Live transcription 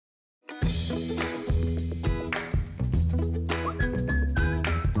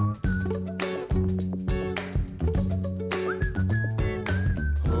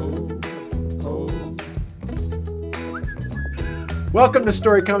Welcome to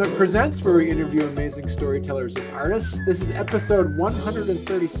Story Comic Presents, where we interview amazing storytellers and artists. This is episode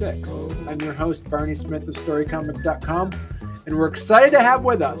 136. I'm your host, Barney Smith of StoryComic.com, and we're excited to have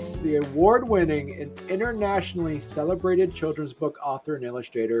with us the award-winning and internationally celebrated children's book author and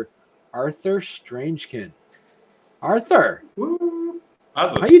illustrator, Arthur Strangekin. Arthur, Woo!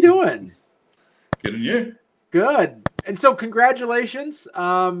 how you doing? Good, and you? Good. And so, congratulations!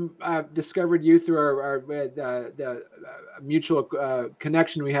 I've discovered you through our mutual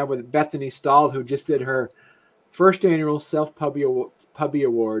connection we have with Bethany Stahl, who just did her first annual Self Puppy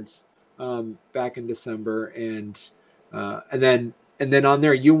Awards back in December, and then on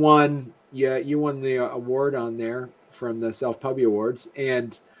there you won the award on there from the Self Puppy Awards,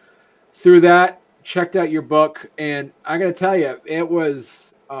 and through that checked out your book, and I got to tell you, it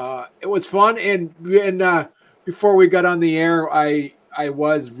was fun, and before we got on the air, I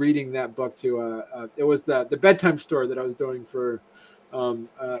was reading that book to it was the bedtime story that I was doing for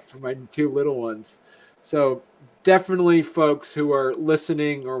my two little ones. So definitely, folks who are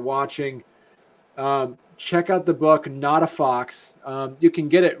listening or watching, check out the book Not a Fox. You can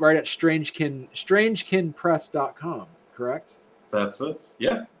get it right at strangekinpress.com, correct? That's it.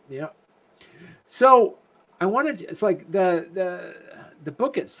 Yeah. Yeah. So I wanted, it's like the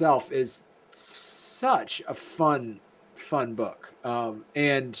book itself is such a fun book,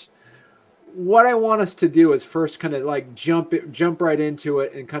 and what I want us to do is first kind of like jump right into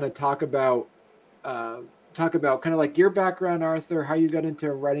it and kind of talk about kind of like your background, Arthur, how you got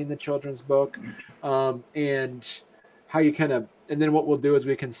into writing the children's book, and how you kind of, and then what we'll do is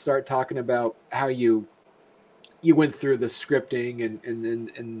we can start talking about how you went through the scripting and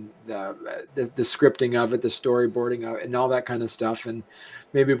the scripting of it, the storyboarding of it, and all that kind of stuff. And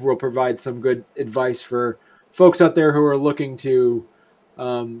maybe we'll provide some good advice for folks out there who are looking to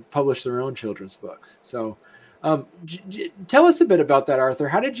publish their own children's book. So tell us a bit about that, Arthur.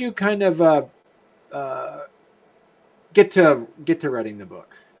 How did you kind of get to writing the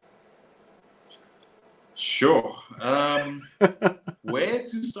book? Sure. Where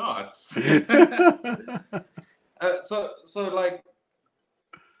to start? So like,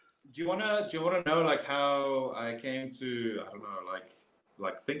 do you wanna know like how I came to, I don't know,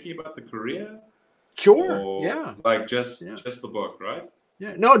 like thinking about the career? Sure. Or yeah. Like just the book, right?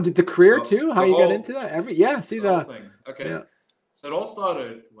 Yeah. No, did the career too? How you got into that? The whole thing. Okay. Yeah. So it all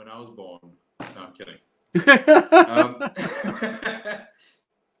started when I was born. No, I'm kidding.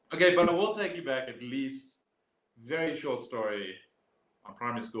 Okay, but I will take you back at least very short story on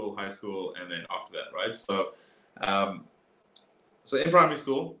primary school, high school, and then after that, right? So in primary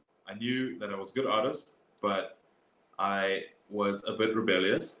school, I knew that I was a good artist, but I was a bit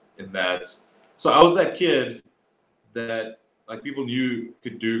rebellious in that. So I was that kid that like people knew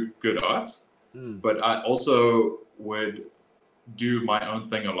could do good art, but I also would do my own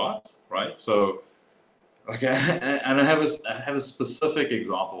thing a lot, right? So like, and I have a specific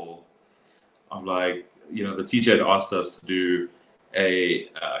example of like, you know, the teacher had asked us to do a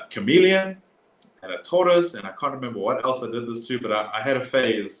chameleon and a tortoise, and I can't remember what else I did this to, but I had a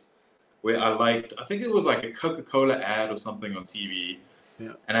phase where I think it was like a Coca-Cola ad or something on TV.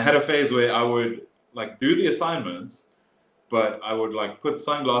 Yeah. And I had a phase where I would like do the assignments, but I would like put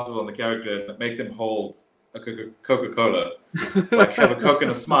sunglasses on the character and make them hold a Coca-Cola, like have a Coke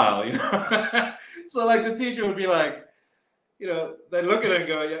and a smile, you know? So like the teacher would be like, you know, they'd look at it and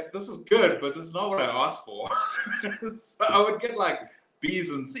go, yeah, this is good, but this is not what I asked for. So I would get like B's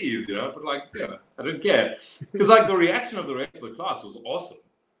and C's, you know, but like, yeah, I didn't care. Because like the reaction of the rest of the class was awesome.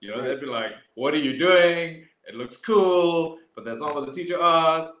 You know, they'd be like, what are you doing? It looks cool, but that's not what the teacher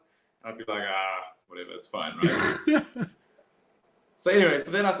asked. And I'd be like, whatever, it's fine, right? So anyway, so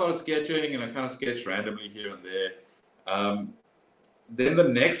then I started sketching, and I kind of sketched randomly here and there. Then the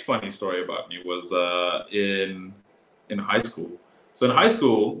next funny story about me was in high school. So in high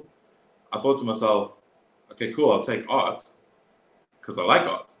school, I thought to myself, okay, cool, I'll take art because I like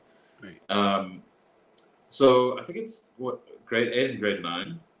art. Right. So I think it's grade 8 and grade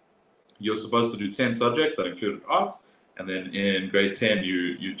 9. You're supposed to do 10 subjects that included art, and then in grade 10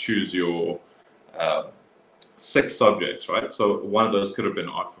 you choose your 6 subjects, right? So one of those could have been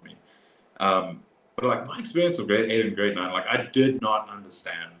art for me. But like my experience of grade 8 and grade 9, like I did not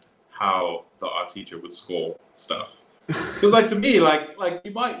understand how the art teacher would score stuff. Because like to me, like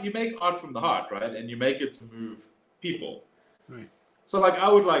you make art from the heart, right? And you make it to move people. Right. So like I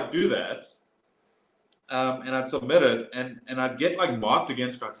would like do that. and I'd submit it, and I'd get like marked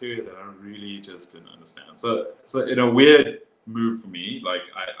against criteria that I really just didn't understand. So in a weird move for me, like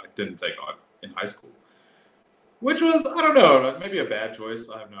I didn't take art in high school, which was, I don't know, like maybe a bad choice.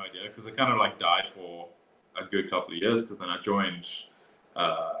 I have no idea, because it kind of like died for a good couple of years. Because then I joined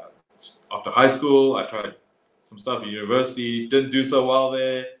after high school. I tried some stuff at university, didn't do so well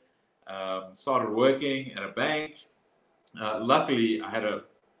there. Started working at a bank. Luckily, I had a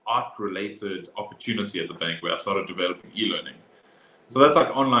art-related opportunity at the bank where I started developing e-learning. So that's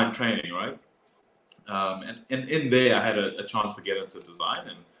like online training, right? And in there, I had a chance to get into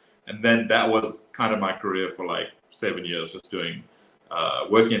design, and then that was kind of my career for like 7 years, just doing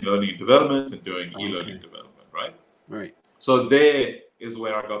working in learning and development and doing e-learning development, right? Right. So there is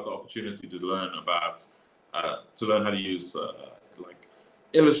where I got the opportunity to learn about to learn how to use like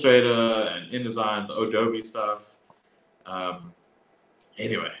Illustrator and InDesign, the Adobe stuff.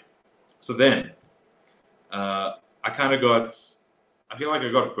 Anyway, so then I kind of got, I feel like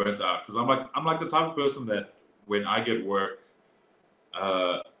I got burnt out, because I'm like the type of person that when I get work,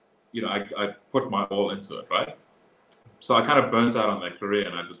 you know, I put my all into it, right? So I kind of burnt out on that career,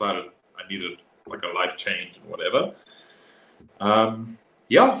 and I decided I needed like a life change and whatever.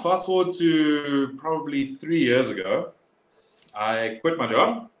 Yeah, fast forward to probably 3 years ago, I quit my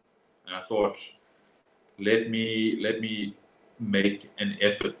job, and I thought, let me make an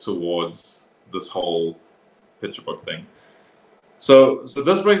effort towards this whole picture book thing. So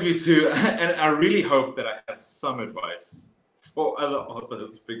this brings me to, and I really hope that I have some advice for other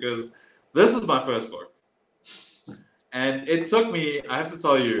authors, because this is my first book, and it took me, I have to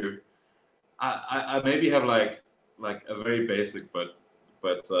tell you, I maybe have like a very basic but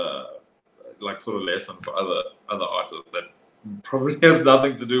like sort of lesson for other artists that probably has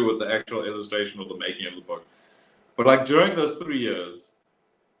nothing to do with the actual illustration or the making of the book. But like during those 3 years,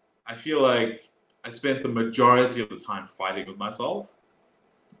 I feel like I spent the majority of the time fighting with myself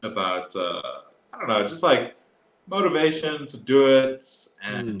about, I don't know, just like motivation to do it,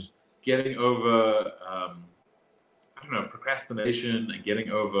 and getting over, I don't know, procrastination, and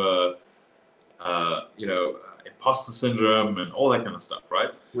getting over, you know, imposter syndrome and all that kind of stuff,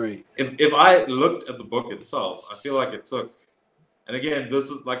 right? Right. If I looked at the book itself, I feel like it took, and again, this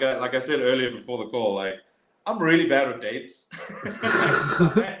is like I said earlier before the call, like I'm really bad with dates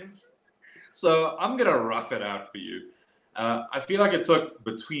sometimes. So I'm gonna rough it out for you. I feel like it took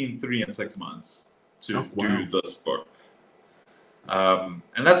between 3 and 6 months to do this book,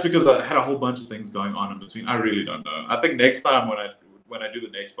 and that's because I had a whole bunch of things going on in between. I really don't know. I think next time when I do the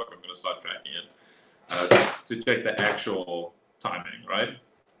next book, I'm gonna start tracking it to check the actual timing, right?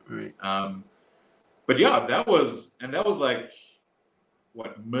 Right. But yeah, that was like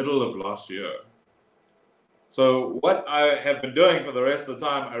what, middle of last year. So what I have been doing for the rest of the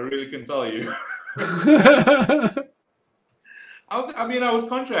time, I really can tell you. I mean, I was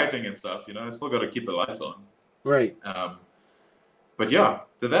contracting and stuff, you know, I still got to keep the lights on. Right. But yeah,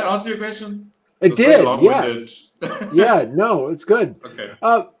 did that answer your question? It did, yes. Yeah, no, it's good. Okay.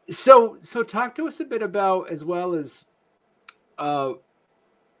 So talk to us a bit about, as well as, so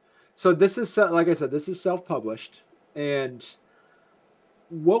this is, like I said, this is self-published, and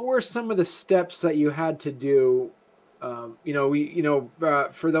what were some of the steps that you had to do?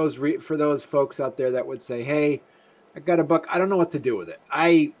 For those folks out there that would say, "Hey, I got a book. I don't know what to do with it.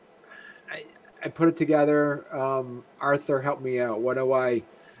 I put it together. Arthur, help me out.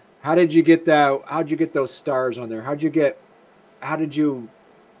 How did you get that? How'd you get those stars on there? How did you get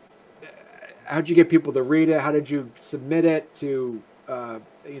people to read it? How did you submit it to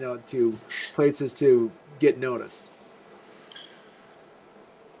to places to get noticed?"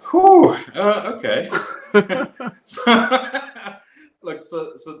 Whew, okay. So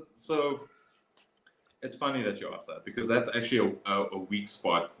it's funny that you asked that, because that's actually a weak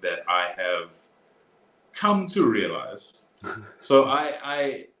spot that I have come to realize. So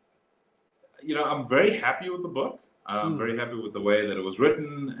I'm very happy with the book. I'm very happy with the way that it was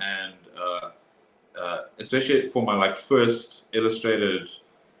written, and especially for my like first illustrated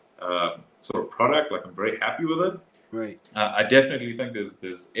sort of product, like I'm very happy with it. Right. I definitely think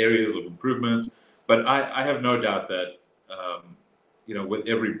there's areas of improvement, but I have no doubt that with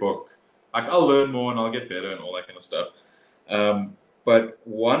every book, like I'll learn more and I'll get better and all that kind of stuff. But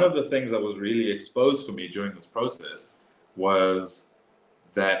one of the things that was really exposed for me during this process was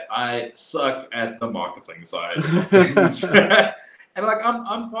that I suck at the marketing side of things. And like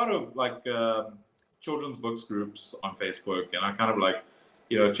I'm part of like children's books groups on Facebook, and I kind of like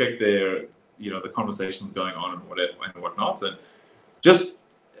check their the conversations going on and whatnot, and just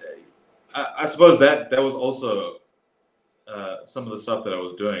I suppose that was also some of the stuff that I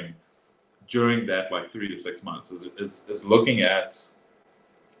was doing during that like 3 to 6 months is looking at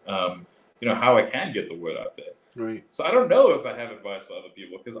how I can get the word out there. Right. So I don't know if I have advice for other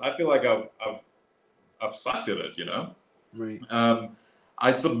people, because I feel like I've sucked at it, Right.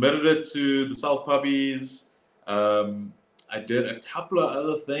 I submitted it to the Self Puppies. I did a couple of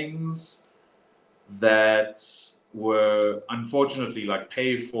other things that were unfortunately like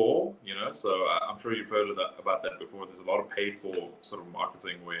pay for, so I'm sure you've heard about that before. There's a lot of pay for sort of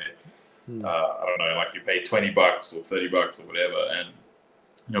marketing where I don't know, like you pay $20 or $30 or whatever,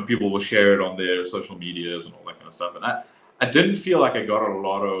 and people will share it on their social medias and all that kind of stuff. And I didn't feel like I got a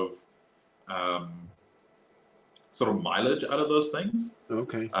lot of sort of mileage out of those things.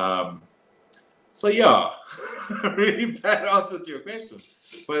 Okay. So yeah, really bad answer to your question,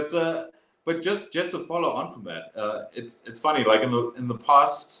 but just to follow on from that, it's funny. Like in the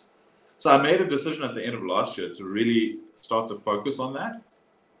past, so I made a decision at the end of last year to really start to focus on that,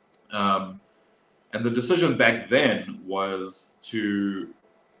 and the decision back then was to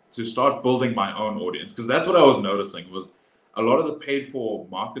start building my own audience, because that's what I was noticing was a lot of the paid for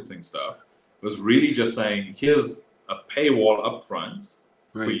marketing stuff was really just saying, here's a paywall up front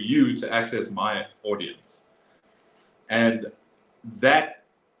for you to access my audience. And that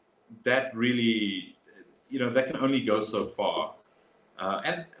really, that can only go so far.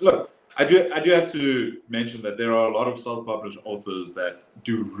 And look, I do have to mention that there are a lot of self-published authors that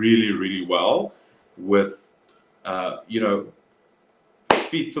do really, really well with,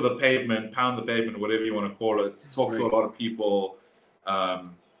 feet to the pavement, pound the pavement, whatever you want to call it, talk to a lot of people,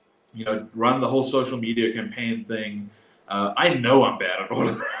 run the whole social media campaign thing. I know I'm bad at all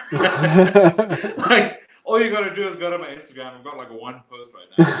of that. Like, all you got to do is go to my Instagram. I've got like one post right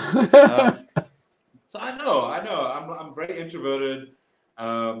now. So I know. I'm very introverted.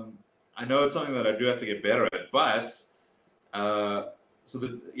 I know it's something that I do have to get better at. But so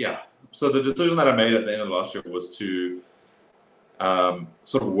the decision that I made at the end of last year was to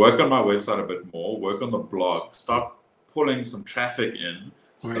sort of work on my website a bit more, work on the blog, start pulling some traffic in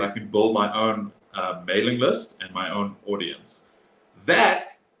so that I can build my own mailing list and my own audience.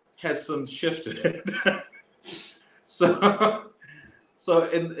 That has since shifted. So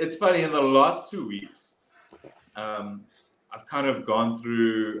it's funny, in the last 2 weeks, I've kind of gone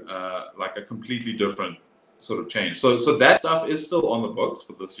through like a completely different sort of change. So that stuff is still on the books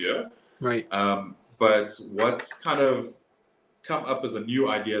for this year. Right. But what's kind of come up as a new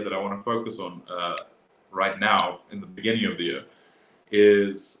idea that I want to focus on right now in the beginning of the year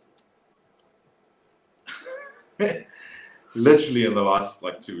is literally in the last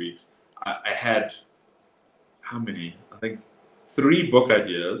like 2 weeks, I had how many? I think 3 book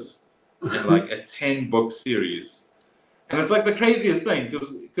ideas and like a 10-book series. And it's like the craziest thing,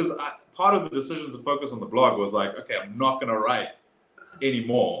 because part of the decision to focus on the blog was like, okay, I'm not going to write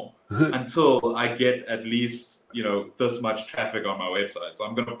anymore until I get at least this much traffic on my website. So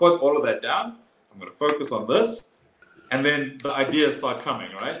I'm going to put all of that down. I'm going to focus on this, and then the ideas start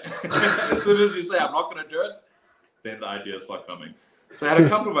coming, right? As soon as you say I'm not going to do it, then the ideas start coming. So I had a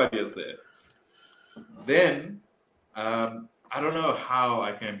couple of ideas there. Then I don't know how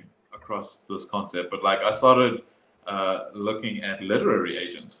I came across this concept, but like I started looking at literary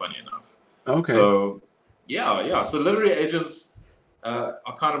agents, funny enough. Okay. So yeah. So literary agents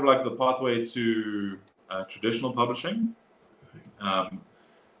are kind of like the pathway to traditional publishing.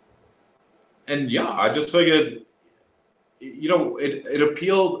 And yeah, I just figured, it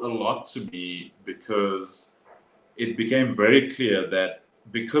appealed a lot to me because it became very clear that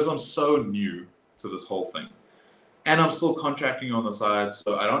because I'm so new to this whole thing, and I'm still contracting on the side,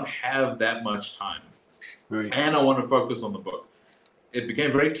 so I don't have that much time. Right. And I want to focus on the book. It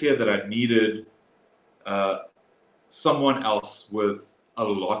became very clear that I needed someone else with a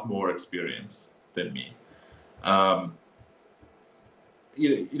lot more experience than me.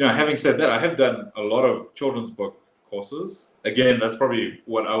 Having said that, I have done a lot of children's book courses. Again, that's probably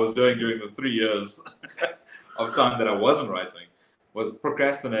what I was doing during the 3 years of time that I wasn't writing, was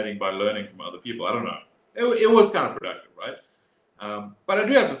procrastinating by learning from other people. I don't know. It was kind of productive, right? But I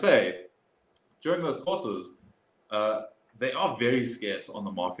do have to say, during those courses, they are very scarce on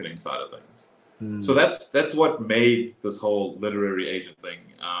the marketing side of things. So that's what made this whole literary agent thing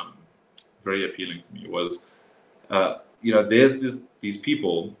very appealing to me. Was there's these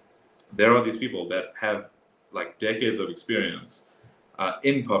people, there are these people that have like decades of experience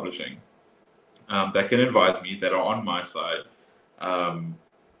in publishing that can advise me, that are on my side,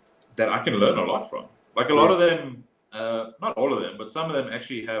 that I can learn a lot from. Like a lot of them, not all of them, but some of them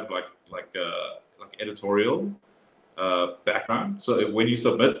actually have like editorial background. So when you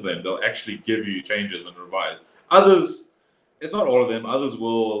submit to them, they'll actually give you changes and revise. Others, it's not all of them. Others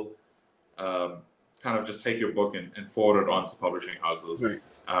will kind of just take your book and forward it on to publishing houses. Right.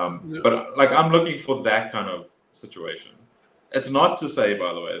 But like I'm looking for that kind of situation. It's not to say,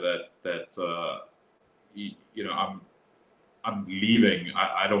 by the way, that you know I'm leaving.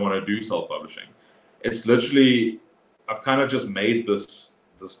 I don't want to do self-publishing. It's literally I've kind of just made this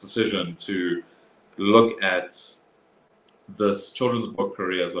decision to look at this children's book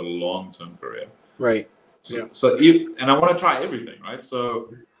career as a long-term career. Right. So and I want to try everything, right?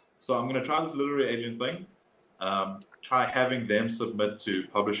 So I'm going to try this literary agent thing. Try having them submit to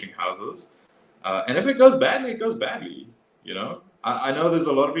publishing houses, and if it goes badly, it goes badly. You know, I know there's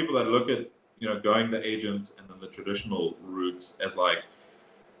a lot of people that look at going the agent and then the traditional routes as like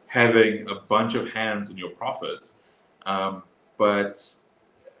having a bunch of hands in your profit, but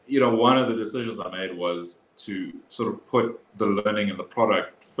one of the decisions I made was to sort of put the learning and the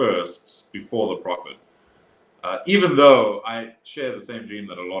product first before the profit. Even though I share the same dream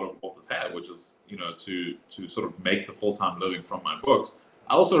that a lot of authors have, which is, to sort of make the full-time living from my books,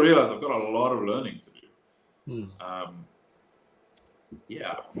 I also realize I've got a lot of learning to do.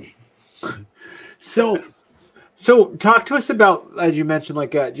 Yeah. So talk to us about, as you mentioned,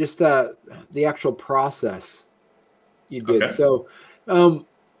 like just the actual process you did. Okay.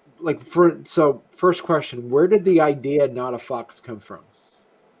 So, first question, where did the idea Not a Fox come from?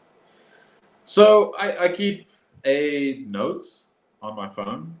 So I keep a notes on my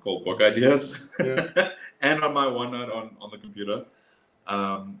phone called Book Ideas, and on my OneNote on the computer,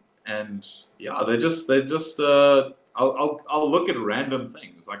 and yeah, they just I'll look at random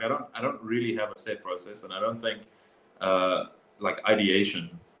things. Like I don't really have a set process, and I don't think like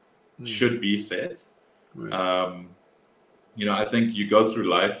ideation should be set. Right. I think you go through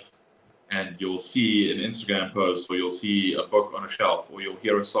life and you'll see an Instagram post, or you'll see a book on a shelf, or you'll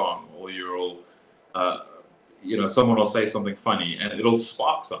hear a song, or you'll, someone will say something funny, and it'll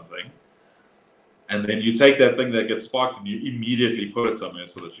spark something. And then you take that thing that gets sparked and you immediately put it somewhere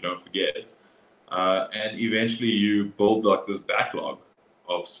so that you don't forget. And eventually you build like this backlog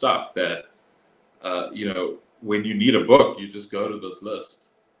of stuff that, when you need a book, you just go to this list,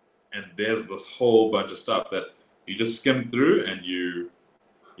 and there's this whole bunch of stuff that you just skim through, and you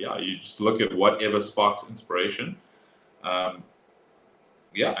just look at whatever sparks inspiration. And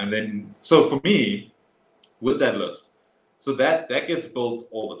then, so for me, with that list, so that gets built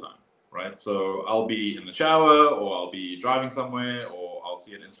all the time, right? So I'll be in the shower, or I'll be driving somewhere, or I'll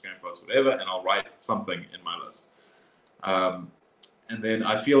see an Instagram post, whatever, and I'll write something in my list. And then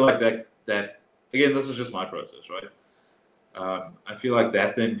I feel like that again, this is just my process, right? I feel like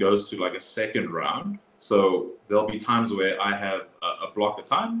that then goes to like a second round. So there'll be times where I have a block of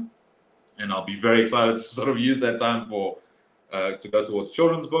time, and I'll be very excited to sort of use that time to go towards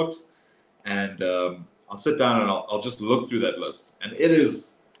children's books, and I'll sit down and I'll just look through that list, and it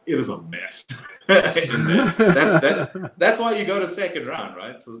is a mess. That's why you go to second round,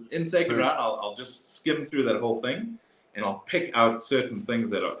 right? So in second round, I'll just skim through that whole thing, and I'll pick out certain things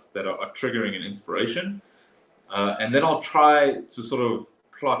that are triggering an inspiration, and then I'll try to sort of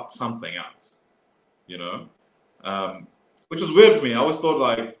plot something out. Which is weird for me. I always thought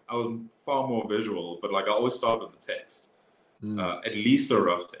like I was far more visual, but like I always start with the text, at least a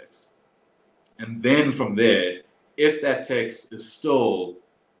rough text. And then from there, if that text is still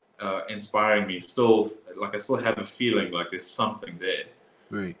inspiring me, still like I still have a feeling like there's something there,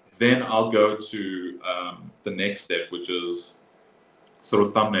 right? Then I'll go to the next step, which is sort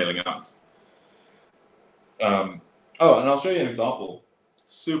of thumbnailing out. And I'll show you an example.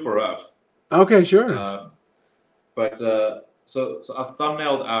 Super rough. Okay, sure. So I've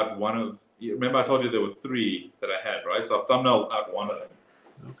thumbnailed out one of. You remember I told you there were 3 that I had, right? So I've thumbnailed out one of them.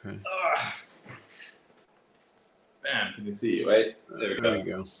 Okay. Bam! Can you see? Right there we go. There you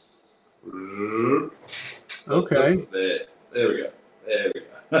go. So okay. There we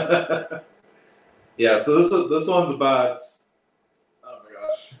go. Yeah. So this one's about. Oh my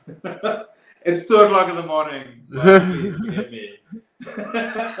gosh! It's 2:00 in the morning. Please forgive me.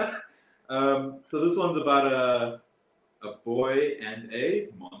 So this one's about a boy and a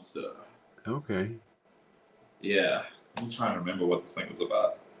monster. Okay. Yeah. I'm trying to remember what this thing was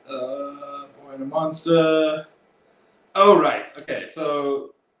about. Boy and a monster. Oh, right. Okay.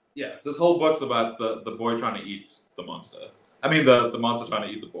 So, yeah, this whole book's about the boy trying to eat the monster. I mean, the monster trying to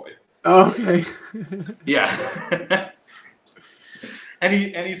eat the boy. Okay. Yeah.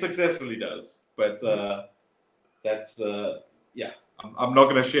 and he successfully does. But that's yeah. I'm not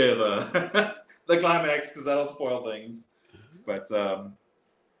going to share the the climax because that'll spoil things. But yeah.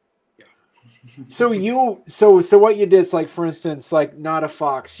 So what you did is, like, for instance, like Not a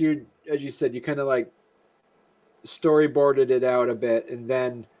Fox, you, as you said, you kind of like storyboarded it out a bit, and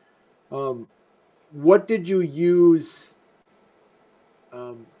then What did you use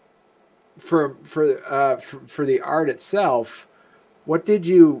for the art itself? What did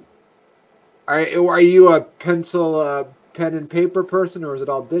you are you a pencil, pen and paper person, or is it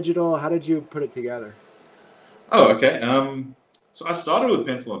all digital? How did you put it together? Oh, okay. So I started with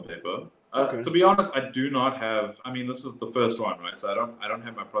pencil and paper. Okay. To be honest, I do not have. I mean, this is the first one, right? So I don't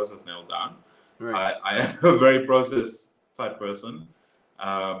have my process nailed down. Right. I am a very process type person.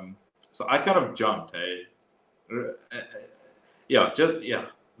 So I kind of jumped. Hey, yeah.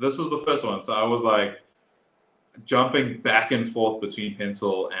 This is the first one. So I was like jumping back and forth between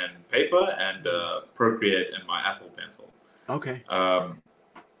pencil and paper and Procreate and my Apple Pencil. Okay.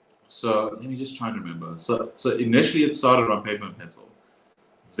 So let me just try and remember. So initially it started on paper and pencil.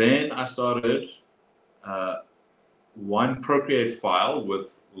 Then I started one Procreate file with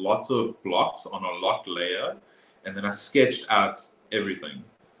lots of blocks on a locked layer, and then I sketched out everything,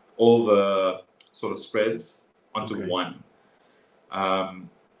 all the sort of spreads onto one.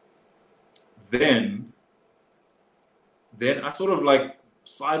 Then I sort of like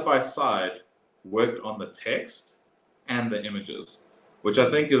side by side worked on the text and the images, which I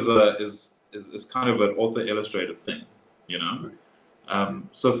think is kind of an author illustrator thing, you know.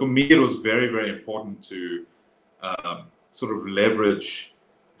 So for me, it was very, very important to sort of leverage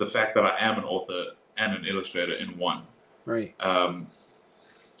the fact that I am an author and an illustrator in one, right?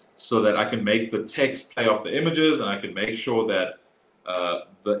 So that I can make the text play off the images, and I can make sure that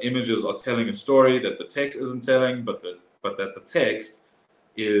the images are telling a story that the text isn't telling, but that the text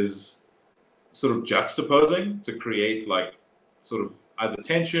is sort of juxtaposing to create like sort of either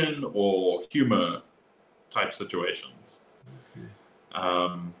tension or humor type situations.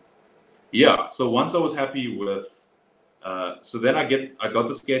 So once I was happy with, so then I got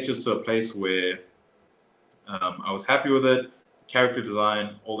the sketches to a place where I was happy with it, character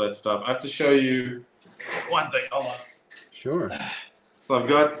design, all that stuff. I have to show you one thing. Hold on. Sure. So I've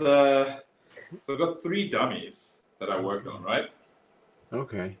got 3 dummies that I worked on, right?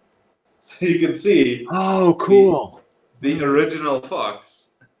 Okay. So you can see. Oh, cool. The original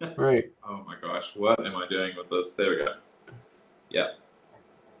fox. Right. Oh my gosh, what am I doing with this? There we go. Yeah.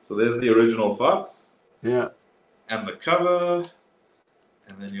 So there's the original fox. Yeah. And the cover.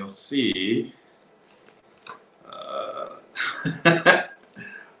 And then you'll see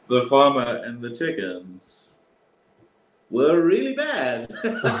the farmer and the chickens were really bad.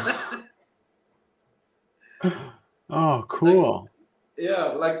 Oh, cool.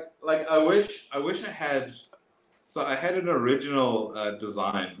 Like I wish I had. So I had an original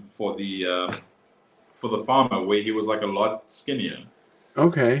design for the farmer where he was like a lot skinnier.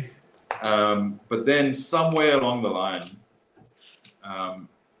 Okay. But then somewhere along the line,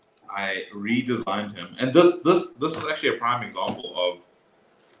 I redesigned him, and this is actually a prime example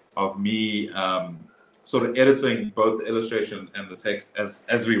of me sort of editing both the illustration and the text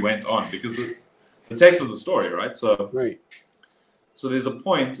as we went on, because the text is the story, right? So right. So there's a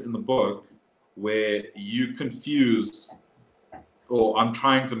point in the book where you confuse, or I'm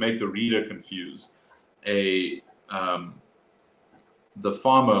trying to make the reader confuse, the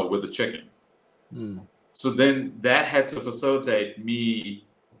farmer with the chicken. So then that had to facilitate me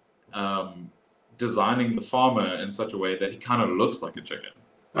designing the farmer in such a way that he kind of looks like a chicken.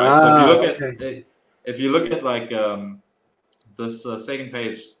 Right? So if you look at like this second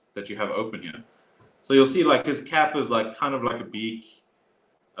page that you have open here, so you'll see like his cap is like kind of like a beak.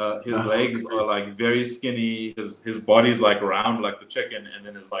 His legs are like very skinny. His body's like round like the chicken, and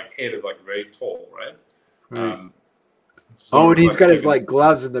then his like head is like very tall, right? And he's got his like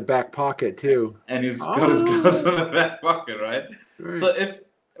gloves in the back pocket too. And he's got his gloves in the back pocket, right? So if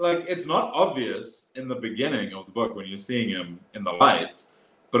like it's not obvious in the beginning of the book when you're seeing him in the lights,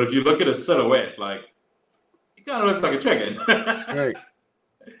 but if you look at his silhouette, like he kind of looks like a chicken. Right.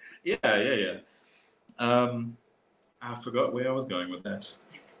 Yeah. I forgot where I was going with that.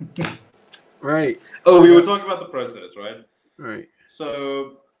 Right. Oh, we were talking about the process, right? Right.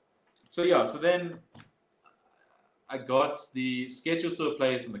 So then I got the sketches to a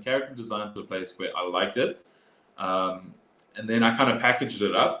place and the character design to a place where I liked it. And then I kind of packaged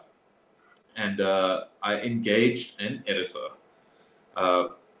it up, and I engaged an editor.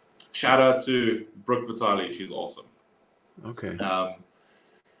 Shout out to Brooke Vitale. She's awesome. Okay.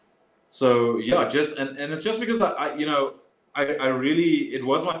 So yeah, and it's just because I really, it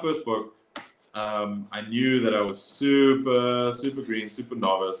was my first book. I knew that I was super green, super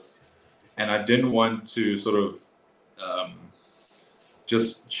novice, and I didn't want to sort of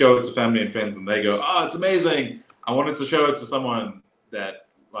just show it to family and friends and they go, "Oh, it's amazing." I wanted to show it to someone that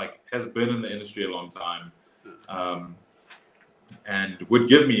like has been in the industry a long time, and would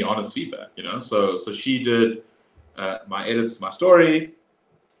give me honest feedback. So she did my edits, my story,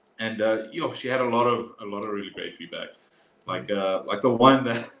 and she had a lot of really great feedback. Like the one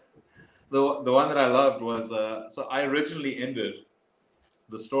that the one that I loved was so I originally ended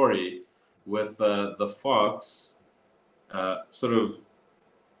the story with the fox sort of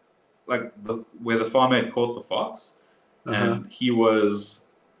like where the farmer had caught the fox, and he was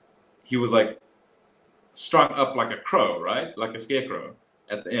like strung up like a crow, right? Like a scarecrow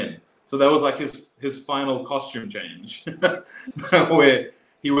at the end. So that was like his final costume change, where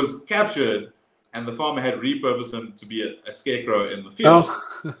he was captured, and the farmer had repurposed him to be a scarecrow in the field.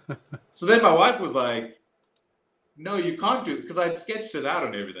 Oh. So then my wife was like, "No, you can't do it," because I'd sketched it out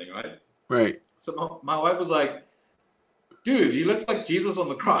and everything, right? Right. So my wife was like, "Dude, he looks like Jesus on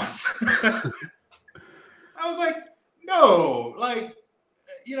the cross." I was like, "No, like,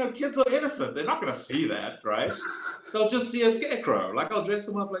 kids are innocent. They're not going to see that, right? They'll just see a scarecrow. Like, I'll dress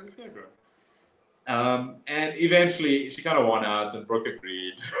them up like a scarecrow." And eventually, she kind of won out, and Brooke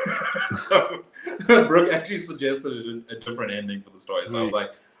agreed. So Brooke actually suggested a different ending for the story. So I was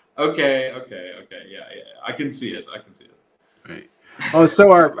like, okay, yeah, I can see it. Right. Oh,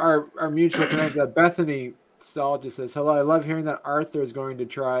 so our mutual friend Bethany Stahl just says, "Hello, I love hearing that Arthur is going to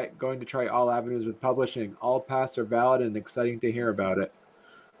try all avenues with publishing. All paths are valid and exciting to hear about it."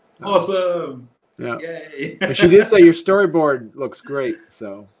 So, awesome! Yeah. Yay! And she did say your storyboard looks great.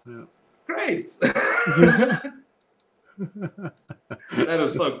 So yeah. Great. That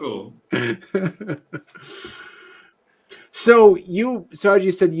is so cool. So as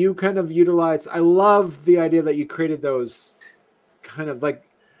you said, you kind of utilize. I love the idea that you created those kind of like.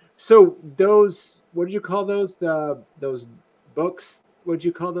 So those, what did you call those? Those books. What did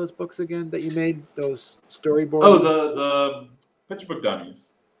you call those books again that you made? Those storyboards. Oh, the picture book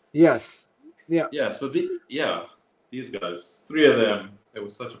dummies. Yes. Yeah. Yeah. So these guys, 3 of them. It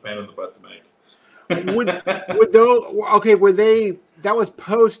was such a pain in the butt to make. Would those, okay, were they, that was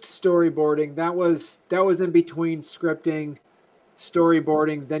post storyboarding, that was in between scripting,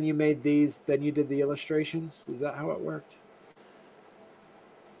 storyboarding, then you made these, then you did the illustrations? Is that how it worked?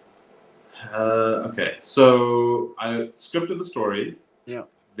 Okay, so I scripted the story. Yeah.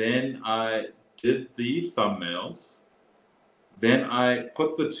 Then I did the thumbnails. Then I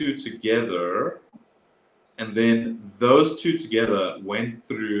put the two together. And then those two together went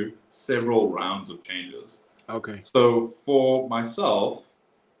through several rounds of changes. Okay. So for myself,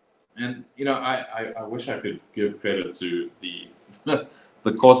 and I wish I could give credit to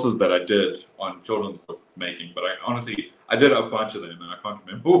the courses that I did on children's book making, but I did a bunch of them, and I can't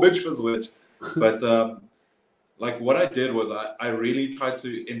remember which was which. But like what I did was I really tried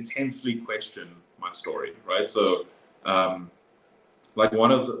to intensely question my story, right? So like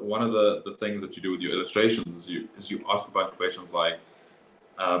one of the things that you do with your illustrations is you ask a bunch of questions like,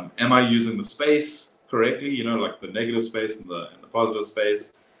 am I using the space correctly? Like the negative space and the positive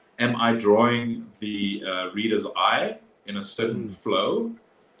space. Am I drawing the reader's eye in a certain flow?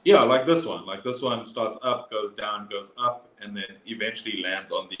 Yeah, like this one. Like this one starts up, goes down, goes up, and then eventually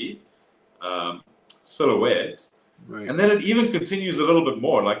lands on the silhouettes. Right. And then it even continues a little bit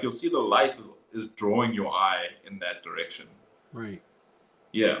more. Like you'll see the light is drawing your eye in that direction. Right.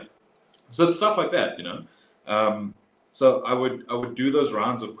 Yeah. So it's stuff like that, So I would do those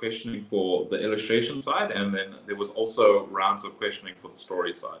rounds of questioning for the illustration side, and then there was also rounds of questioning for the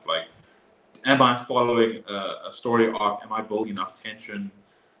story side. Like, am I following a story arc? Am I building enough tension?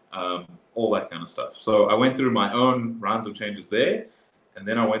 All that kind of stuff. So I went through my own rounds of changes there, and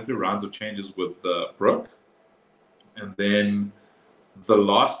then I went through rounds of changes with Brooke. And then the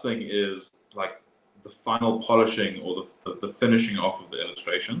last thing is like the final polishing or the finishing off of the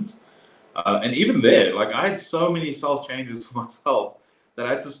illustrations. And even there, like I had so many self changes for myself that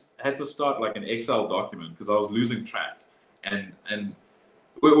I just had to start like an Excel document because I was losing track. And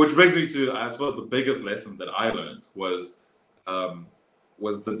which brings me to, I suppose, the biggest lesson that I learned was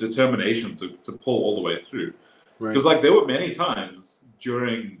the determination to pull all the way through. Because like there were many times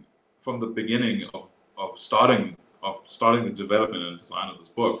from the beginning of starting the development and design of this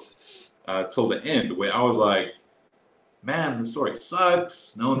book till the end, where I was like, man, the story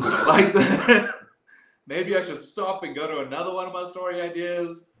sucks. No one's gonna like that. Maybe I should stop and go to another one of my story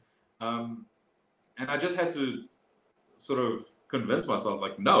ideas. And I just had to sort of convince myself,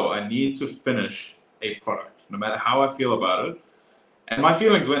 like, no, I need to finish a product, no matter how I feel about it. And my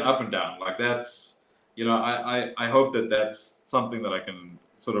feelings went up and down. Like that's, I hope that that's something that I can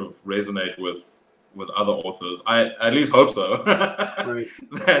sort of resonate with other authors. I at least hope so.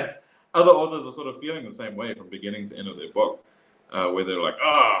 That other authors are sort of feeling the same way from beginning to end of their book, where they're like,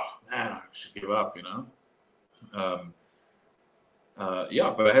 oh, man, I should give up,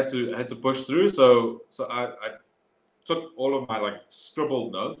 but I had to push through. So I took all of my like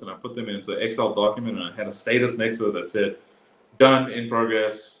scribbled notes and I put them into an Excel document, and I had a status next to it that said done, in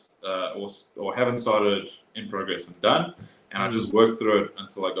progress, or haven't started, in progress, and done. And I just worked through it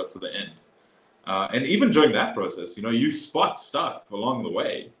until I got to the end. And even during that process, you spot stuff along the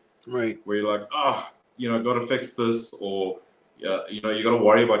way, Right. where you're like, got to fix this, or you got to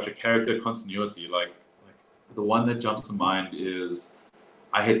worry about your character continuity. Like the one that jumps to mind is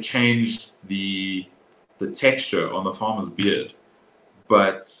I had changed the texture on the farmer's beard,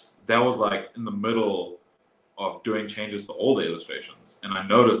 but that was like in the middle of doing changes to all the illustrations, and I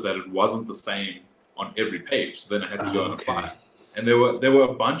noticed that it wasn't the same on every page. So then I had to go and apply, and there were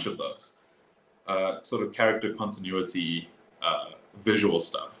a bunch of those sort of character continuity visual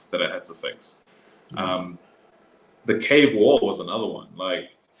stuff that I had to fix. The cave wall was another one.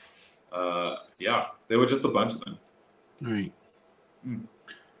 Like, there were just a bunch of them. Right.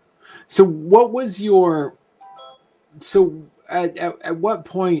 So what was your? So at what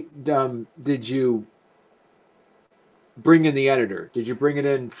point did you bring in the editor? Did you bring it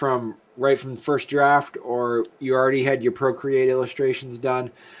in right from the first draft, or you already had your Procreate illustrations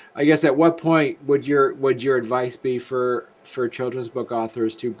done? I guess at what point would your advice be for children's book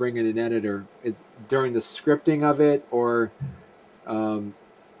authors to bring in an editor? Is during the scripting of it, or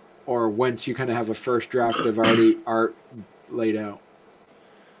once you kind of have a first draft of already art laid out?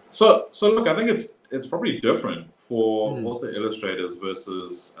 So look, I think it's probably different for author illustrators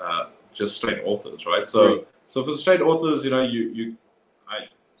versus just straight authors, right? So for straight authors,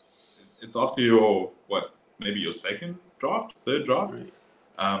 it's after your maybe your second draft, third draft. Right.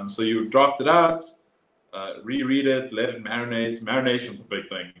 So you draft it out, reread it, let it marinate. Marination's a big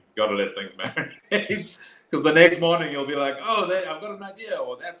thing. You got to let things marinate, because the next morning you'll be like, oh, I've got an idea,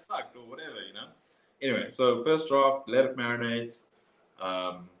 or that sucked, or whatever, Anyway, so first draft, let it marinate.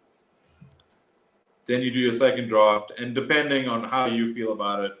 Then you do your second draft, and depending on how you feel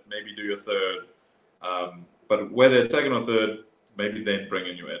about it, maybe do your third. But whether it's second or third, maybe then bring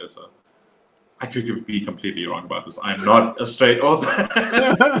in your editor. I could be completely wrong about this. I'm not a straight author.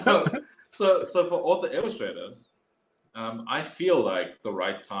 so for author illustrator, I feel like the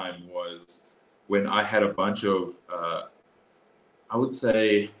right time was when I had a bunch of, I would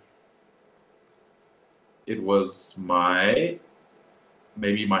say it was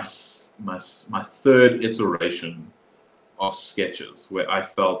maybe my third iteration of sketches, where I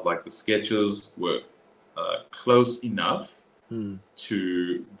felt like the sketches were close enough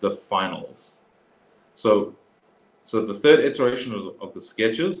to the finals. So the third iteration of the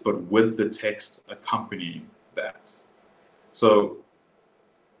sketches, but with the text accompanying that. So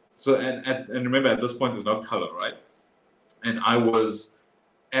and remember, at this point there's no color, right? And I was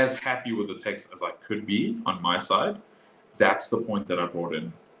as happy with the text as I could be on my side. That's the point that I brought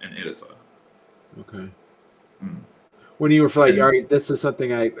in an editor. Okay. When you were like, all right, this is something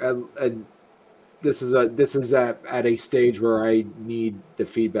this is at a stage where I need the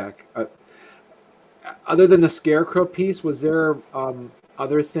feedback. Other than the Scarecrow piece, was there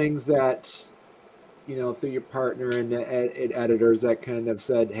other things that, through your partner and editors that kind of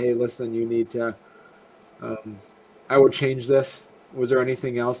said, hey, listen, you need to, I would change this? Was there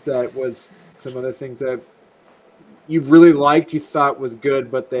anything else that was some other things that you really liked, you thought was good,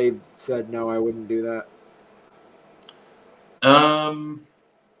 but they said, no, I wouldn't do that?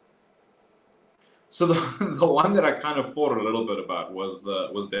 So the one that I kind of thought a little bit about was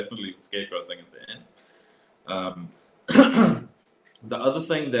definitely the Scarecrow thing at the end. The other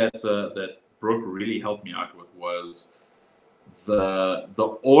thing that Brooke really helped me out with was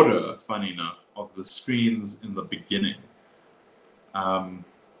the order, funny enough, of the screens in the beginning.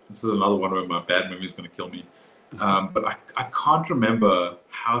 This is another one where my bad memory is going to kill me. But I can't remember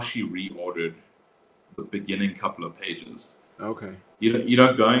how she reordered the beginning couple of pages. Okay.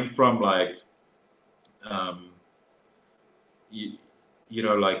 Going from like,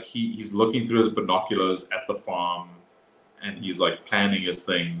 like he's looking through his binoculars at the farm, and he's like planning his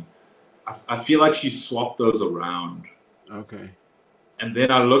thing. I feel like she swapped those around. Okay. And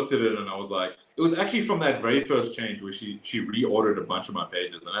then I looked at it and I was like, it was actually from that very first change where she reordered a bunch of my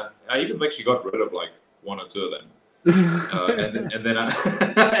pages, and I even think she got rid of like one or two of them. And then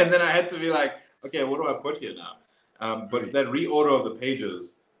I had to be like, okay, what do I put here now? But that reorder of the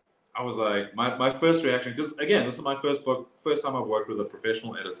pages, I was like, my first reaction, because again, this is my first time I've worked with a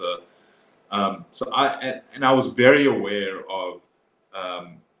professional editor. So I was very aware of,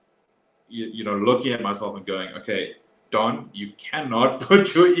 looking at myself and going, okay, Don, you cannot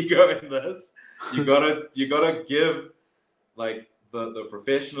put your ego in this. You gotta give like the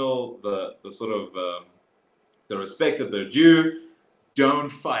professional the sort of the respect that they're due. don't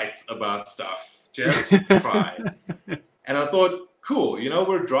fight about stuff. Just try. And I thought, cool,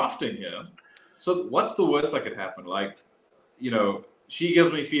 we're drafting here. So what's the worst that could happen? Like, she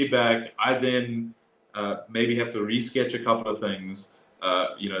gives me feedback. I then maybe have to resketch a couple of things,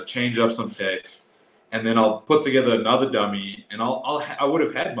 change up some text, and then I'll put together another dummy, and I would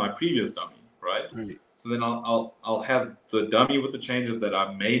have had my previous dummy, right? So then I'll have the dummy with the changes that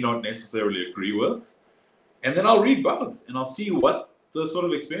I may not necessarily agree with, and then I'll read both, and I'll see what the sort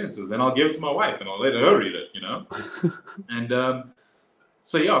of experience is. Then I'll give it to my wife, and I'll let her read it, And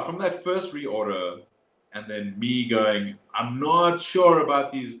so yeah, from that first reorder, and then me going, I'm not sure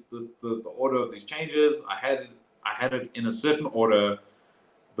about the order of these changes. I had it in a certain order,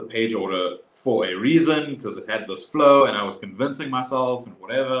 the page order, for a reason, because it had this flow, and I was convincing myself and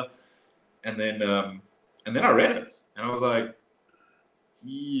whatever. And then I read it, and I was like,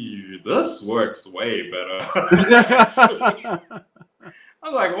 this works way better. I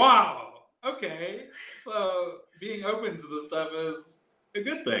was like, wow, okay. So being open to this stuff is a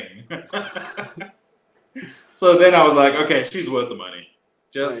good thing. So then I was like, okay, she's worth the money.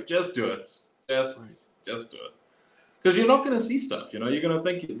 Just do it. Just do it. Because you're not going to see stuff, you're going to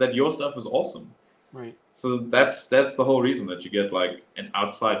think that your stuff is awesome. Right. So that's the whole reason that you get like an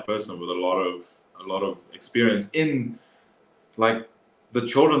outside person with a lot of experience in like the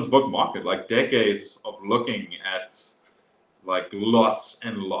children's book market, like decades of looking at like lots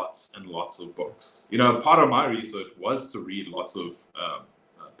and lots and lots of books. Part of my research was to read lots of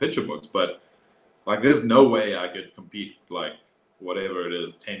picture books, but like there's no way I could compete like whatever it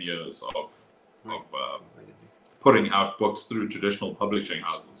is, 10 years of putting out books through traditional publishing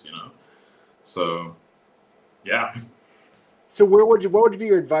houses, So yeah. So what would be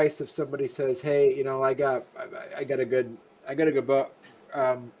your advice if somebody says, hey, I got a good book.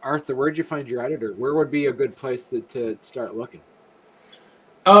 Arthur, where'd you find your editor? Where would be a good place to start looking?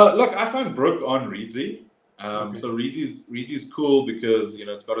 Look, I found Brooke on Reedsy. So Reedsy's cool because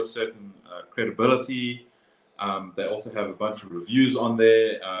it's got a certain credibility. They also have a bunch of reviews on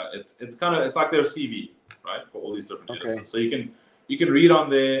there. It's like their CV, right, for all these different editors. So you can read on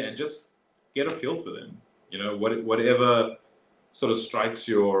there and just get a feel for them. Whatever sort of strikes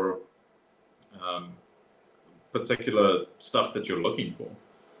your particular stuff that you're looking for.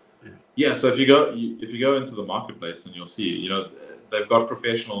 Yeah. So if you go into the marketplace, then you'll see they've got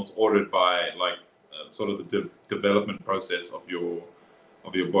professionals ordered by like sort of the development process of your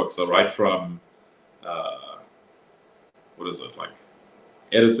book. So right from what is it, like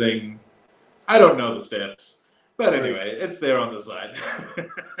editing? I don't know the steps, but anyway, it's there on the side.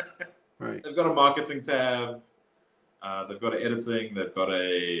 Right. They've got a marketing tab. They've got an editing. They've got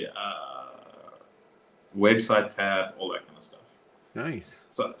a website tab, all that kind of stuff. Nice.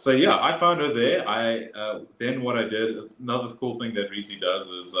 So yeah, I found her there. Then what I did, another cool thing that Reedsy does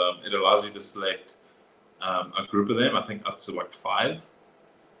is it allows you to select a group of them. I think up to like 5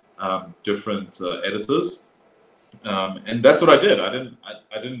 different editors, and that's what I did. I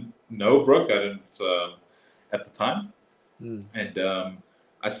didn't know Brooke. I didn't at the time, and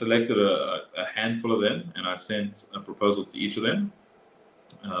I selected a handful of them, and I sent a proposal to each of them,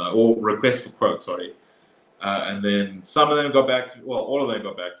 or request for quote, sorry. And then some of them got back to me. Well, all of them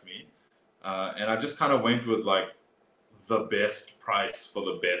got back to me, and I just kind of went with like the best price for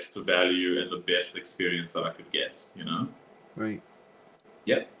the best value and the best experience that I could get. Right.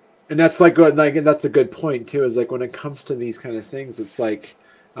 Yeah. And that's that's a good point too. Is like when it comes to these kind of things, it's like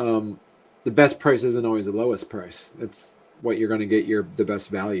the best price isn't always the lowest price. It's what you're going to get the best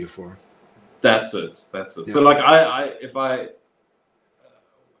value for. That's it. Yeah. So like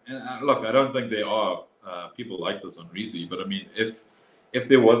look, I don't think there are people like this on Reedsy, but I mean, if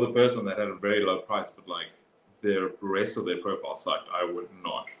there was a person that had a very low price, but like the rest of their profile sucked, I would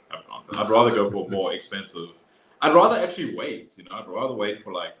not have gone for it. I'd rather go for more expensive. I'd rather actually wait. I'd rather wait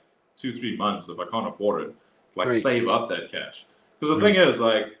for like 2-3 months if I can't afford it, like save up that cash. Because the thing is,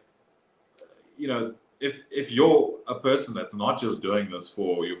 like, if you're a person that's not just doing this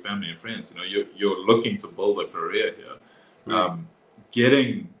for your family and friends, you're looking to build a career here.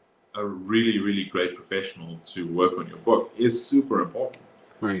 Getting a really, really great professional to work on your book is super important.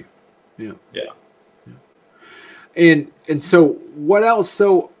 Right. Yeah. Yeah. And so what else?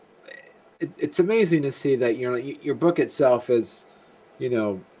 So it's amazing to see that your book itself is,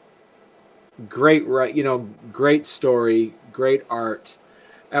 great, right? Great story, great art.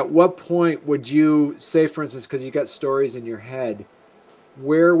 At what point would you say, for instance, because you got stories in your head,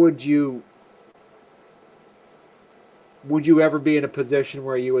 where would you ever be in a position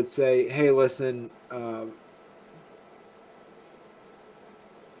where you would say, hey, listen,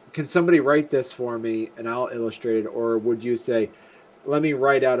 can somebody write this for me and I'll illustrate it? Or would you say, let me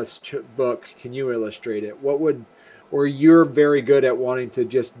write out a book. Can you illustrate it? What would, or you're very good at wanting to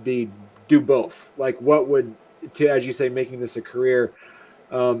just do both. Like what would, to, as you say, making this a career,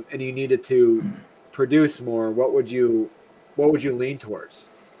 and you needed to produce more, what would you lean towards?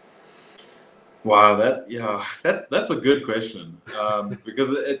 Wow, that's a good question, because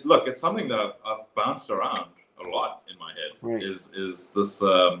look, it's something that I've bounced around a lot in my head. Right. Is this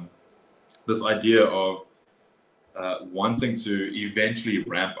this idea of wanting to eventually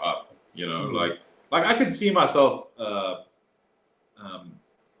ramp up? You know, like I could see myself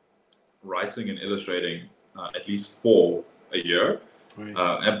writing and illustrating at least 4 a year,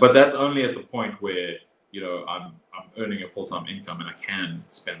 Right. but that's only at the point where I'm earning a full-time income and I can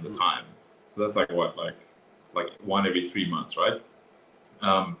spend the time. So that's like what, like 1 every 3 months, right?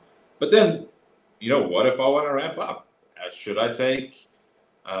 But then, what if I want to ramp up? Should I take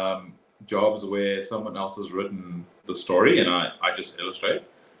jobs where someone else has written the story and I just illustrate?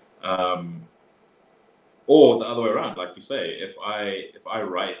 Or the other way around, like you say, if I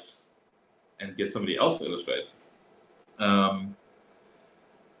write and get somebody else to illustrate. I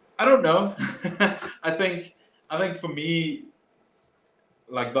don't know. I think for me,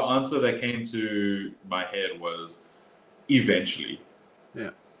 like the answer that came to my head was eventually.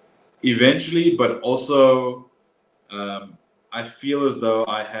 Yeah. Eventually, but also I feel as though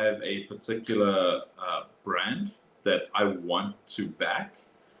I have a particular brand that I want to back.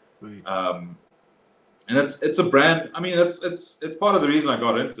 Right. And it's a brand. I mean, it's part of the reason I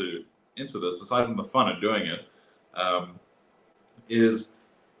got into this, aside from the fun of doing it, is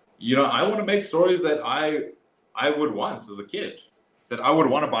I want to make stories that I would want as a kid, that I would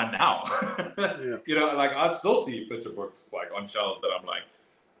want to buy now. Yeah. Like I still see picture books like on shelves that I'm like,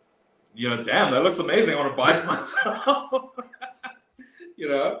 damn, that looks amazing. I want to buy it myself.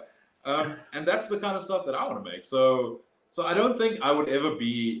 And that's the kind of stuff that I want to make. So I don't think I would ever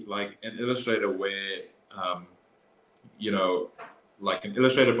be like an illustrator where, like an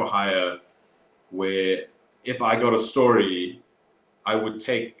illustrator for hire, where if I got a story, I would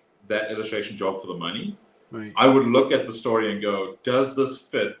take that illustration job for the money. Right. I would look at the story and go, does this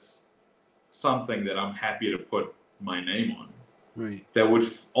fit something that I'm happy to put my name on? Right. That would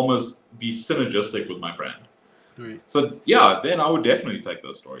almost be synergistic with my brand. Right. So yeah, then I would definitely take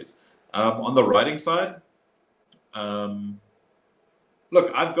those stories. On the writing side,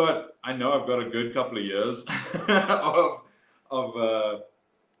 look, I know I've got a good couple of years of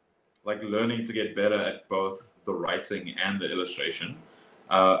like learning to get better at both the writing and the illustration.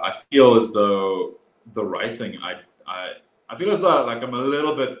 I feel as though the writing, I feel as though like I'm a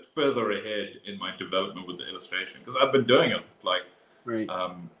little bit further ahead in my development with the illustration because I've been doing it like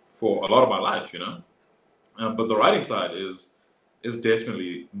for a lot of my life, but the writing side is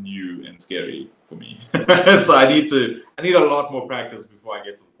definitely new and scary for me. So I need a lot more practice before I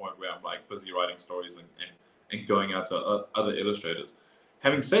get to the point where I'm like busy writing stories and going out to other illustrators.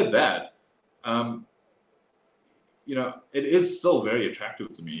 Having said that, it is still very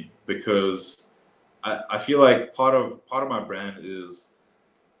attractive to me because I feel like part of my brand is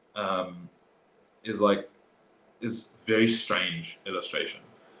very strange illustration.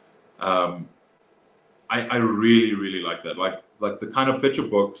 I really, really like that. Like the kind of picture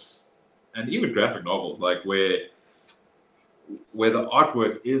books and even graphic novels, like where the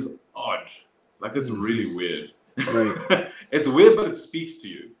artwork is odd. Like it's really weird. Right. It's weird, but it speaks to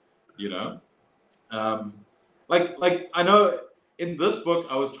you, like I know in this book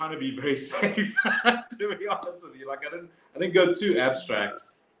I was trying to be very safe, to be honest with you. Like I didn't go too abstract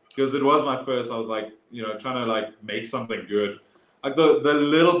because it was my first. I was like, trying to like make something good. Like the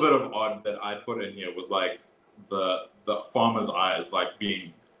little bit of odd that I put in here was like the farmer's eyes, like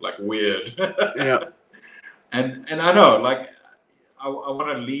being like weird. Yeah. And I know, like I want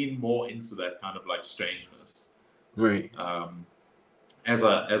to lean more into that kind of like strangeness. Right. As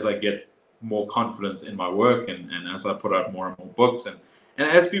I get more confidence in my work and as I put out more and more books and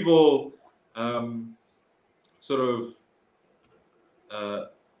as people sort of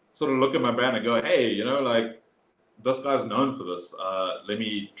look at my brand and go, hey, like this guy's known for this. Let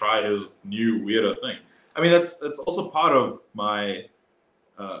me try his new weirder thing. I mean, that's also part of my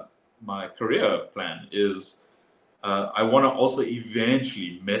my career plan is I want to also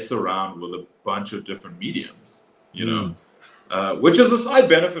eventually mess around with a bunch of different mediums, which is a side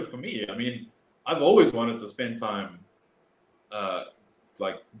benefit for me. I mean, I've always wanted to spend time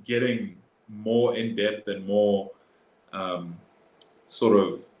like getting more in depth and more sort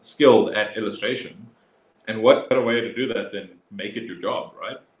of skilled at illustration. And what better way to do that than make it your job,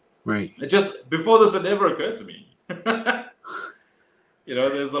 right? Right. It just before this, it never occurred to me. You know,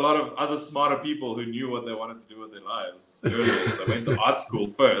 there's a lot of other smarter people who knew what they wanted to do with their lives earlier. They went to art school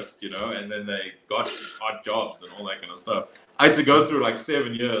first, you know, and then they got odd jobs and all that kind of stuff. I had to go through like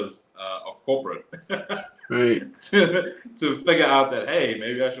 7 years of corporate Right. to figure out that, hey,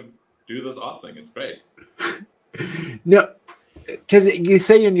 maybe I should do this art thing. It's great. No, because you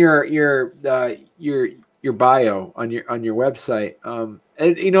say in your bio on your website,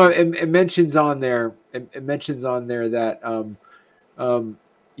 and you know, it mentions on there, that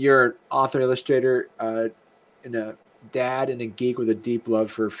you're an author, illustrator, and a dad and a geek with a deep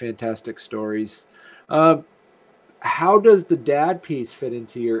love for fantastic stories. How does the dad piece fit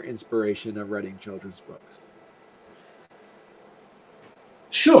into your inspiration of writing children's books?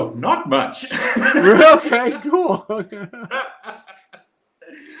 Sure, not much. Okay, cool.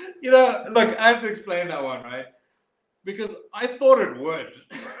 You know, look, I have to explain that one, right? Because I thought it would.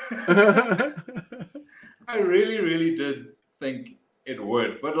 I really, really did think it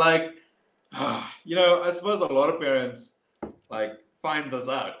would. But like, you know, I suppose a lot of parents like find this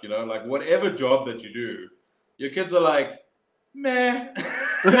out, you know, like whatever job that you do, your kids are like, meh.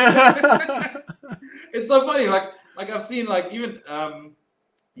 It's so funny. Like I've seen like even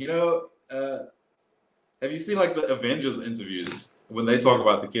you know, have you seen like the Avengers interviews when they talk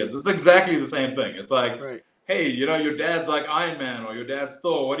about the kids? It's exactly the same thing. It's like, Right. hey, you know, your dad's like Iron Man or your dad's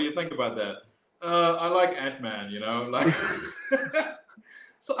Thor. What do you think about that? I like Ant-Man, you know, like.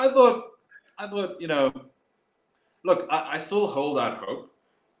 So I thought, you know, look, I still hold out hope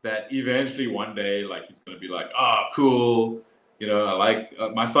that eventually one day, like he's gonna be like, cool, you know, I like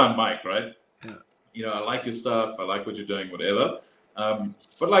my son Mike, right? Yeah. You know, I like your stuff. I like what you're doing, whatever.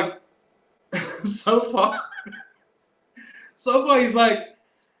 But like, so far he's like,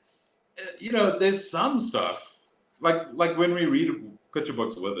 you know, there's some stuff like when we read picture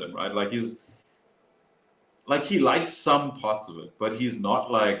books with him, right? Like he likes some parts of it, but he's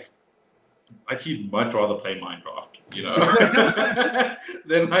not like he'd much rather play Minecraft, you know,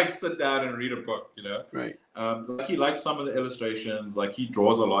 than like sit down and read a book, you know. Right. Like he likes some of the illustrations, like he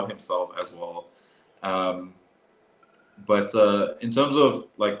draws a lot himself as well. But in terms of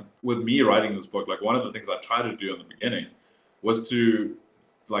like with me writing this book, like one of the things I tried to do in the beginning was to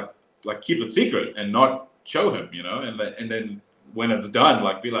like keep it secret and not show him, you know, and then when it's done,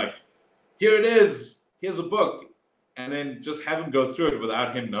 like be like, here it is, here's a book, and then just have him go through it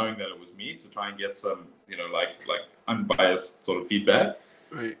without him knowing that it was me to try and get some, you know, like unbiased sort of feedback.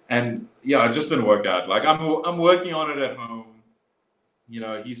 Right. And yeah, it just didn't work out. Like I'm working on it at home. You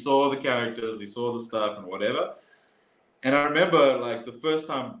know, he saw the characters, he saw the stuff and whatever. And I remember like the first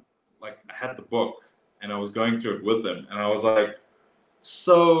time like I had the book and I was going through it with him and I was like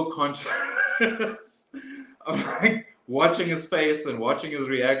so conscious of like watching his face and watching his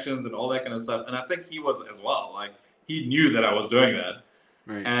reactions and all that kind of stuff. And I think he was as well. Like he knew that I was doing that.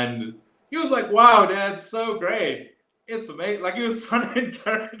 Right. And he was like, wow, Dad, so great. It's amazing. Like he was trying to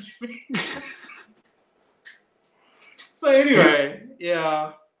encourage me. So anyway,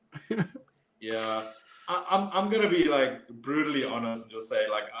 yeah. I'm gonna be like brutally honest and just say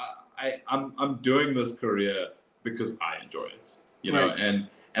like I'm doing this career because I enjoy it, you know, and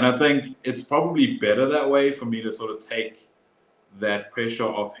I think it's probably better that way for me to sort of take that pressure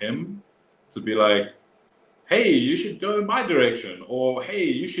off him to be like, hey, you should go in my direction, or hey,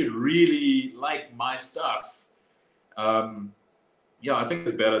 you should really like my stuff. Yeah, I think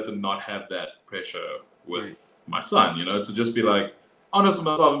it's better to not have that pressure with my son, you know, to just be like honest with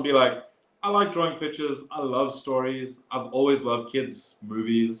myself and be like, I like drawing pictures. I love stories. I've always loved kids'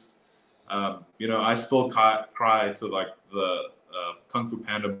 movies. You know, I still cry to like the Kung Fu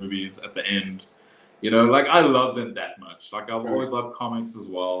Panda movies at the end. You know, like I love them that much. Like I've always loved comics as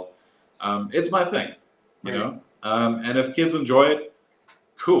well. It's my thing, you know. And if kids enjoy it,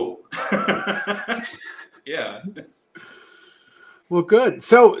 cool. Yeah. Well, good.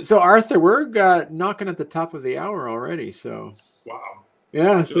 So Arthur, we're knocking at the top of the hour already. So wow.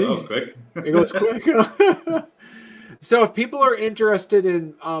 Yeah, see, that was quick. It goes quick. So if people are interested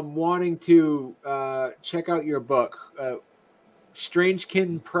in wanting to check out your book,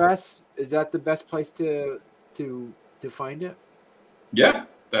 Strangekin Press, is that the best place to find it? Yeah,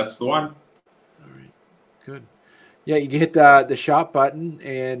 that's the one. All right, good. Yeah, you can hit the shop button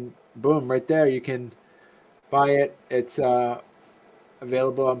and boom, right there you can buy it. It's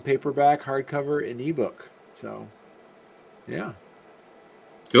available on paperback, hardcover, and ebook. So, yeah.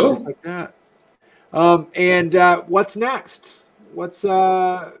 Cool. Just like that. And what's next? What's next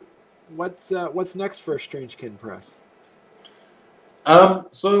for Strangekin Press?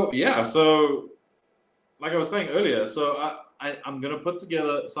 So like I was saying earlier, so I'm gonna put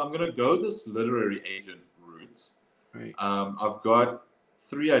together. So I'm gonna go this literary agent route. Right. I've got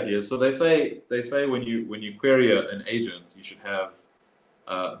 3 ideas. So they say when you query an agent, you should have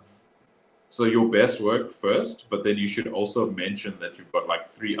so your best work first, but then you should also mention that you've got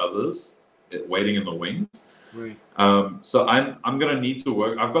like 3 others waiting in the wings. Right. So I'm gonna need to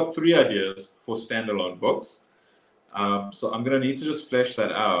work. I've got 3 ideas for standalone books. So I'm gonna need to just flesh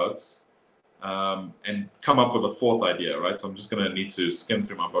that out and come up with a 4th idea, right? So I'm just gonna need to skim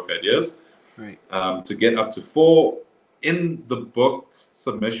through my book ideas, right, to get up to 4 in the book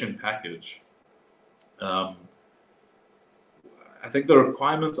submission package. I think the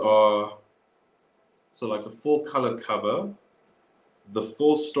requirements are so like a full color cover, the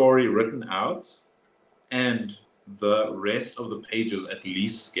full story written out, and the rest of the pages at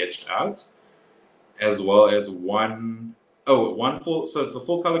least sketched out, as well as one full, so it's a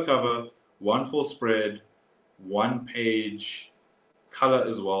full color cover, 1 full spread, 1 page color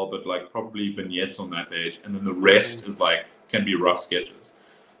as well, but like probably vignettes on that page, and then the rest is like can be rough sketches.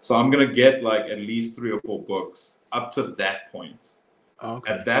 So I'm gonna get like at least 3 or 4 books up to that point.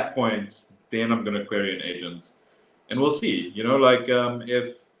 Okay. At that point, then I'm gonna query an agent, and we'll see. You know, like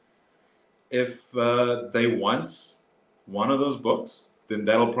if they want one of those books, then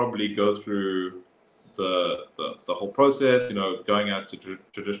that'll probably go through the whole process. You know, going out to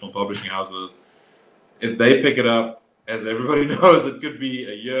traditional publishing houses. If they pick it up, as everybody knows, it could be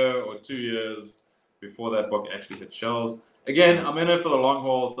a year or 2 years before that book actually hits shelves. Again, I'm in it for the long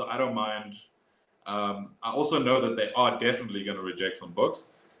haul, so I don't mind. I also know that they are definitely going to reject some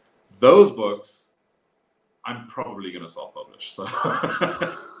books. Those books, I'm probably going to self-publish. So,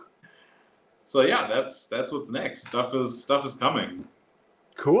 so yeah, that's what's next. Stuff is coming.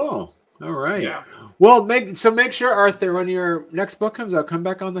 Cool. All right. Yeah. Well, make sure, Arthur, when your next book comes out, come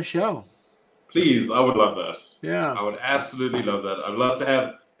back on the show. Please, I would love that. Yeah. I would absolutely love that. I'd love to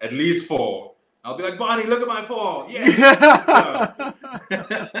have at least 4. I'll be like, Bonnie, look at my 4. Yes.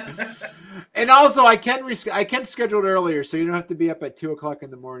 And also, I can schedule it earlier, so you don't have to be up at 2:00 in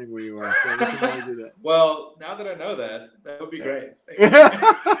the morning where you are. So we can really do that. Well, now that I know that would be great.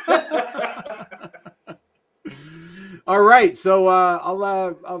 All right, so I'll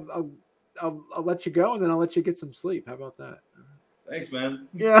let you go, and then I'll let you get some sleep. How about that? Thanks, man.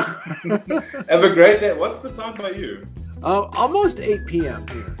 Yeah. Have a great day. What's the time by you? Almost 8 p.m.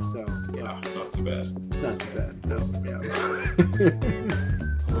 here, so yeah, not too bad. Not too bad. No, yeah.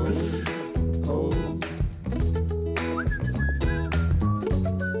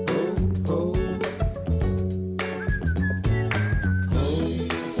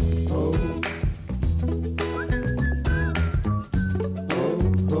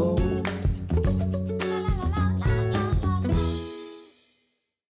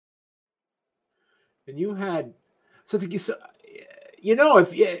 And you had if you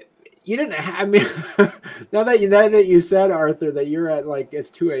didn't I mean now that you said, Arthur, that you're at like it's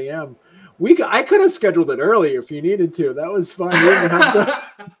 2 a.m. I could have scheduled it earlier if you needed to. That was fun. You didn't have to...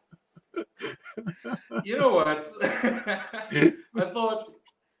 You know what? I thought,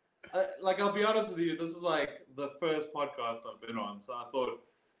 I'll be honest with you, this is like the first podcast I've been on, so I thought,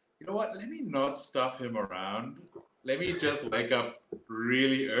 you know what? Let me not stuff him around. Let me just wake up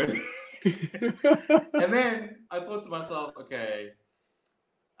really early. And then I thought to myself, okay,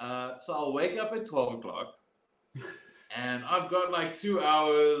 so I'll wake up at 12 o'clock and I've got like 2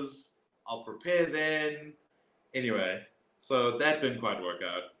 hours. I'll prepare then. Anyway, so that didn't quite work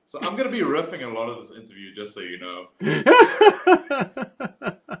out. So I'm going to be riffing a lot of this interview, just so you know.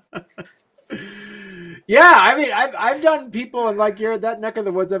 Yeah, I mean, I've done people in like you're at that neck of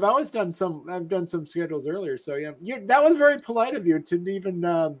the woods. I've done some schedules earlier. So yeah, that was very polite of you to even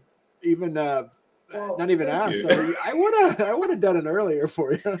not even ask. So I would have done it earlier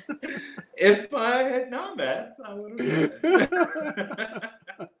for you. If I had known that, I would have.